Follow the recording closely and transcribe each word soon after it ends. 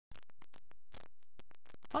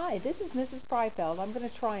Hi, this is Mrs. Fraifeld. I'm going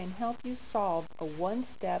to try and help you solve a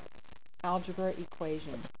one-step algebra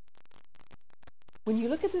equation. When you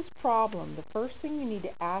look at this problem, the first thing you need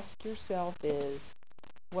to ask yourself is,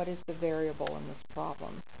 what is the variable in this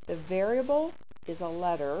problem? The variable is a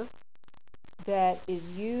letter that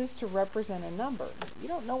is used to represent a number. You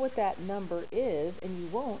don't know what that number is, and you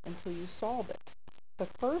won't until you solve it.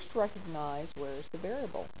 But first recognize where's the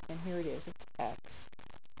variable, and here it is, it's x.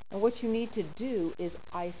 And what you need to do is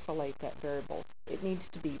isolate that variable. It needs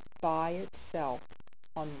to be by itself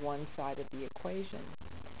on one side of the equation.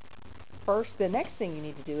 First, the next thing you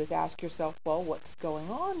need to do is ask yourself, well, what's going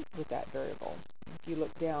on with that variable? If you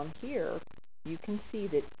look down here, you can see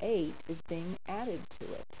that 8 is being added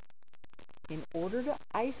to it. In order to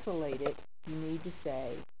isolate it, you need to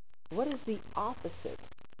say, what is the opposite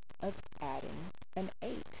of adding an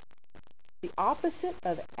 8? The opposite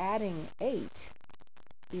of adding 8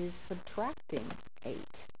 is subtracting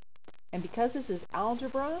 8. And because this is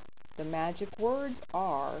algebra, the magic words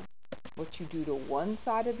are what you do to one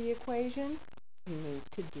side of the equation, you need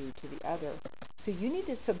to do to the other. So you need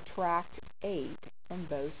to subtract 8 from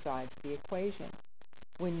both sides of the equation.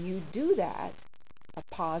 When you do that, a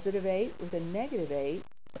positive 8 with a negative 8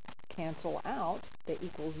 cancel out, they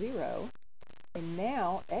equal 0. And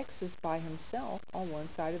now x is by himself on one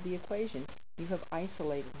side of the equation. You have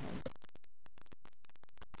isolated him.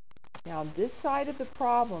 Now this side of the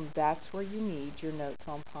problem, that's where you need your notes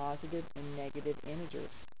on positive and negative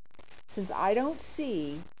integers. Since I don't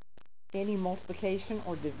see any multiplication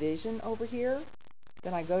or division over here,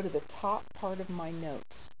 then I go to the top part of my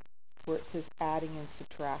notes where it says adding and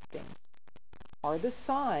subtracting. Are the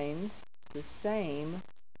signs the same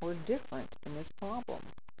or different in this problem?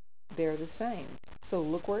 They're the same. So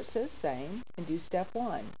look where it says same and do step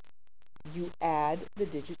 1. You add the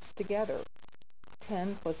digits together.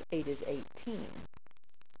 10 plus 8 is 18.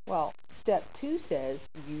 Well, step 2 says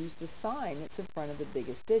use the sign that's in front of the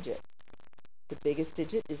biggest digit. The biggest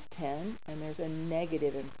digit is 10, and there's a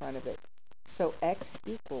negative in front of it. So x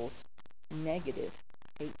equals negative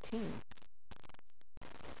 18.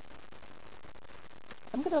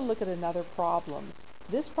 I'm going to look at another problem.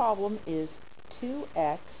 This problem is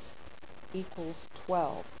 2x equals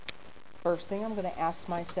 12. First thing I'm going to ask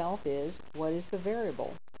myself is, what is the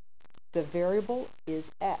variable? The variable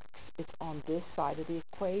is x. It's on this side of the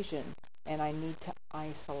equation, and I need to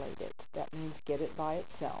isolate it. That means get it by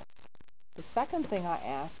itself. The second thing I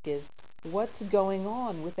ask is, what's going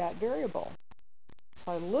on with that variable?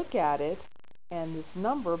 So I look at it, and this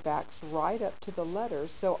number backs right up to the letter,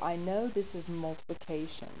 so I know this is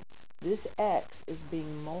multiplication. This x is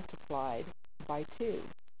being multiplied by 2.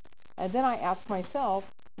 And then I ask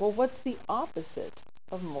myself, well, what's the opposite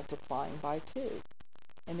of multiplying by 2?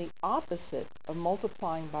 And the opposite of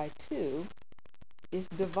multiplying by 2 is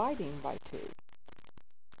dividing by 2.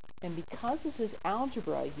 And because this is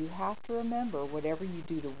algebra, you have to remember whatever you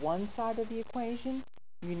do to one side of the equation,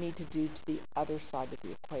 you need to do to the other side of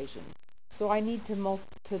the equation. So I need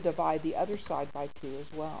to divide the other side by 2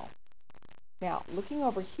 as well. Now, looking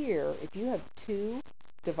over here, if you have 2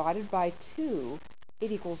 divided by 2,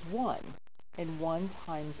 it equals 1. And 1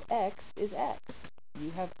 times x is x.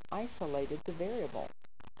 You have isolated the variable.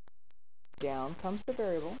 Down comes the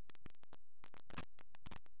variable.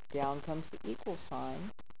 Down comes the equal sign.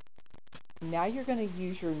 Now you're going to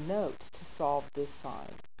use your notes to solve this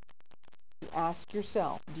side. You ask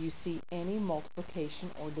yourself, do you see any multiplication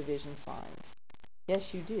or division signs?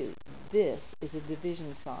 Yes, you do. This is a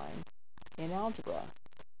division sign in algebra.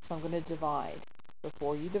 So I'm going to divide.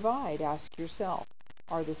 Before you divide, ask yourself,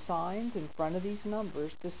 are the signs in front of these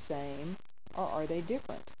numbers the same, or are they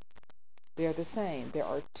different? They're the same. There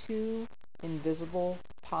are 2 invisible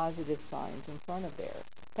positive signs in front of there.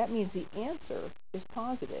 That means the answer is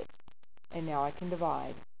positive. And now I can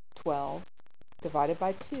divide. 12 divided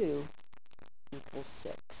by 2 equals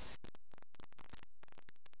 6.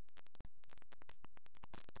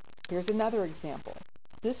 Here's another example.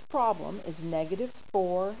 This problem is negative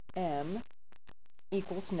 4m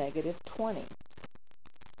equals negative 20.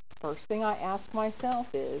 First thing I ask myself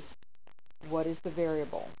is, what is the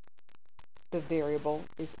variable? The variable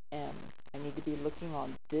is m. I need to be looking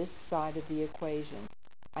on this side of the equation.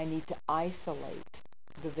 I need to isolate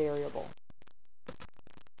the variable.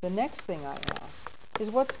 The next thing I ask is,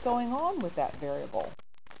 what's going on with that variable?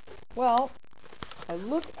 Well, I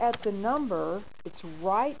look at the number, it's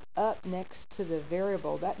right up next to the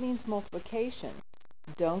variable. That means multiplication.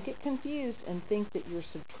 Don't get confused and think that you're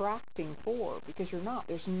subtracting 4, because you're not.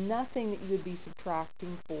 There's nothing that you would be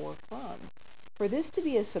subtracting 4 from. For this to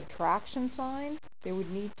be a subtraction sign, there would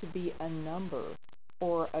need to be a number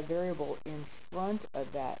or a variable in front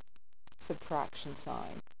of that subtraction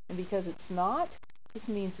sign. And because it's not, this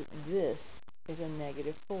means that this is a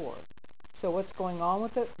negative 4. So what's going on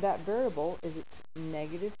with that variable is it's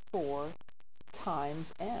negative 4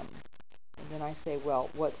 times m. And then I say, well,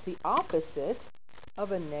 what's the opposite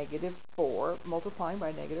of a negative 4 multiplying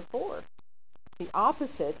by negative 4? The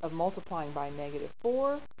opposite of multiplying by negative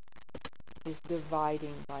 4 is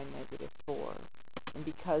dividing by negative 4. And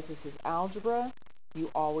because this is algebra, you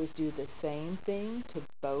always do the same thing to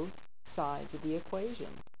both sides of the equation.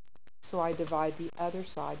 So I divide the other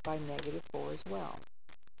side by negative 4 as well.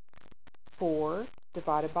 4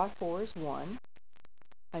 divided by 4 is 1.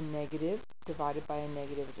 A negative divided by a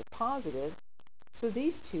negative is a positive. So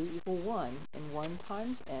these two equal 1, and 1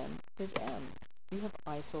 times m is m. You have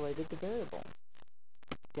isolated the variable.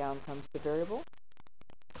 Down comes the variable.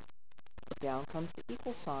 Down comes the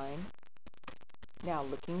equal sign. Now,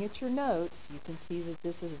 looking at your notes, you can see that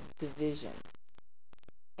this is division.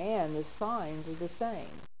 And the signs are the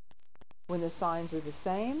same. When the signs are the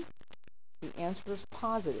same, the answer is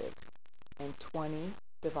positive. And 20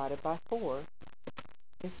 divided by 4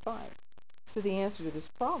 is 5. So the answer to this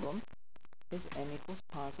problem is m equals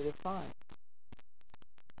positive 5.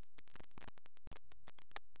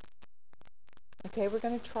 Okay, we're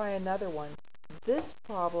going to try another one. This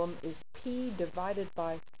problem is p divided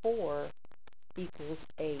by 4 equals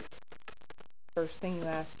 8. First thing you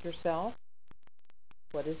ask yourself,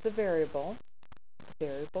 what is the variable? The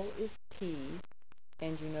variable is p,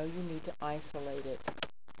 and you know you need to isolate it.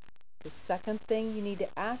 The second thing you need to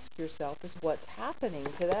ask yourself is what's happening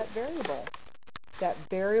to that variable. That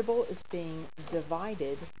variable is being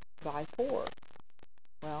divided by 4.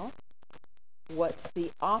 Well, what's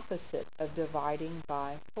the opposite of dividing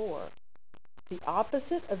by 4? The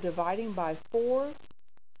opposite of dividing by 4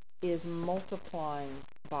 is multiplying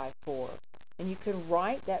by 4. And you can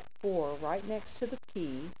write that 4 right next to the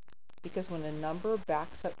p, because when a number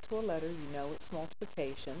backs up to a letter, you know it's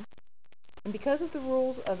multiplication. And because of the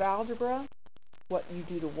rules of algebra, what you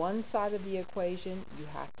do to one side of the equation, you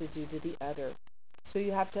have to do to the other. So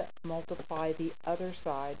you have to multiply the other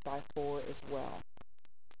side by 4 as well.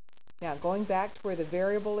 Now, going back to where the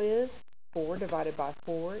variable is, 4 divided by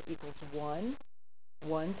 4 equals 1.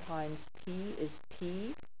 1 times p is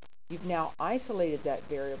p. You've now isolated that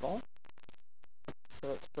variable. So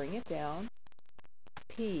let's bring it down.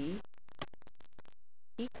 P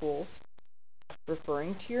equals,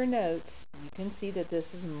 referring to your notes, you can see that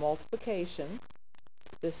this is multiplication.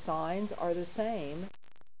 The signs are the same.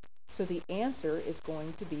 So the answer is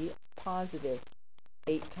going to be positive.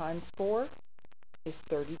 8 times 4 is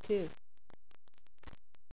 32.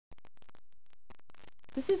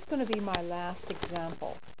 This is going to be my last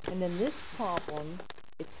example. And in this problem,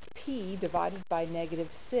 it's p divided by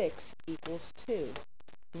negative 6 equals 2.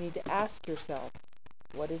 You need to ask yourself,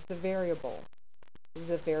 what is the variable?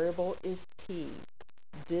 The variable is p.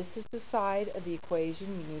 This is the side of the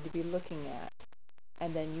equation you need to be looking at.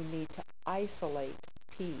 And then you need to isolate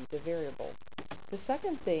p, the variable. The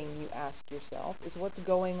second thing you ask yourself is what's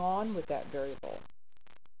going on with that variable.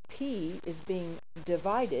 P is being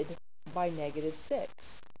divided by negative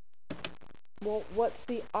 6. Well, what's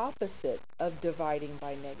the opposite of dividing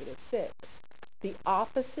by negative 6? The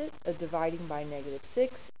opposite of dividing by negative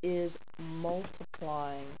 6 is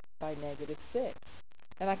multiplying by negative 6.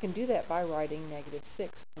 And I can do that by writing negative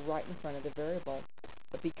 6 right in front of the variable.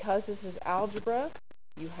 But because this is algebra,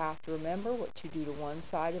 you have to remember what you do to one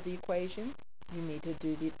side of the equation, you need to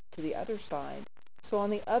do to the other side. So on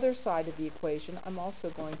the other side of the equation, I'm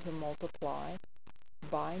also going to multiply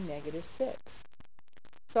by negative 6.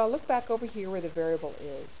 So I'll look back over here where the variable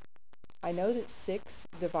is. I know that 6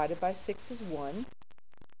 divided by 6 is 1.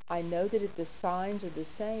 I know that if the signs are the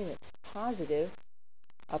same, it's positive.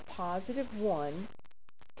 A positive 1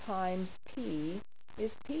 times p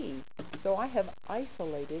is p. So I have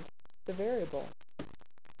isolated the variable.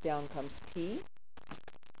 Down comes p.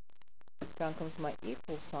 Down comes my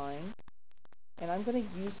equal sign. And I'm going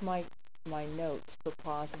to use my notes for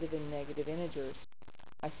positive and negative integers.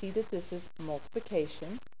 I see that this is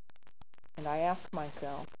multiplication. And I ask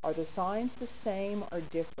myself, are the signs the same or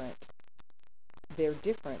different? They're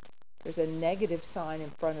different. There's a negative sign in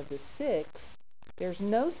front of the 6. There's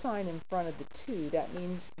no sign in front of the 2. That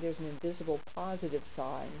means there's an invisible positive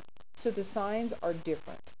sign. So the signs are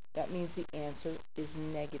different. That means the answer is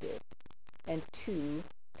negative. And 2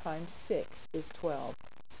 times 6 is 12.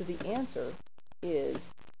 So the answer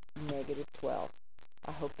is negative 12.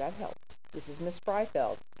 I hope that helped. This is Miss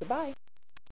Fraifeld. Goodbye.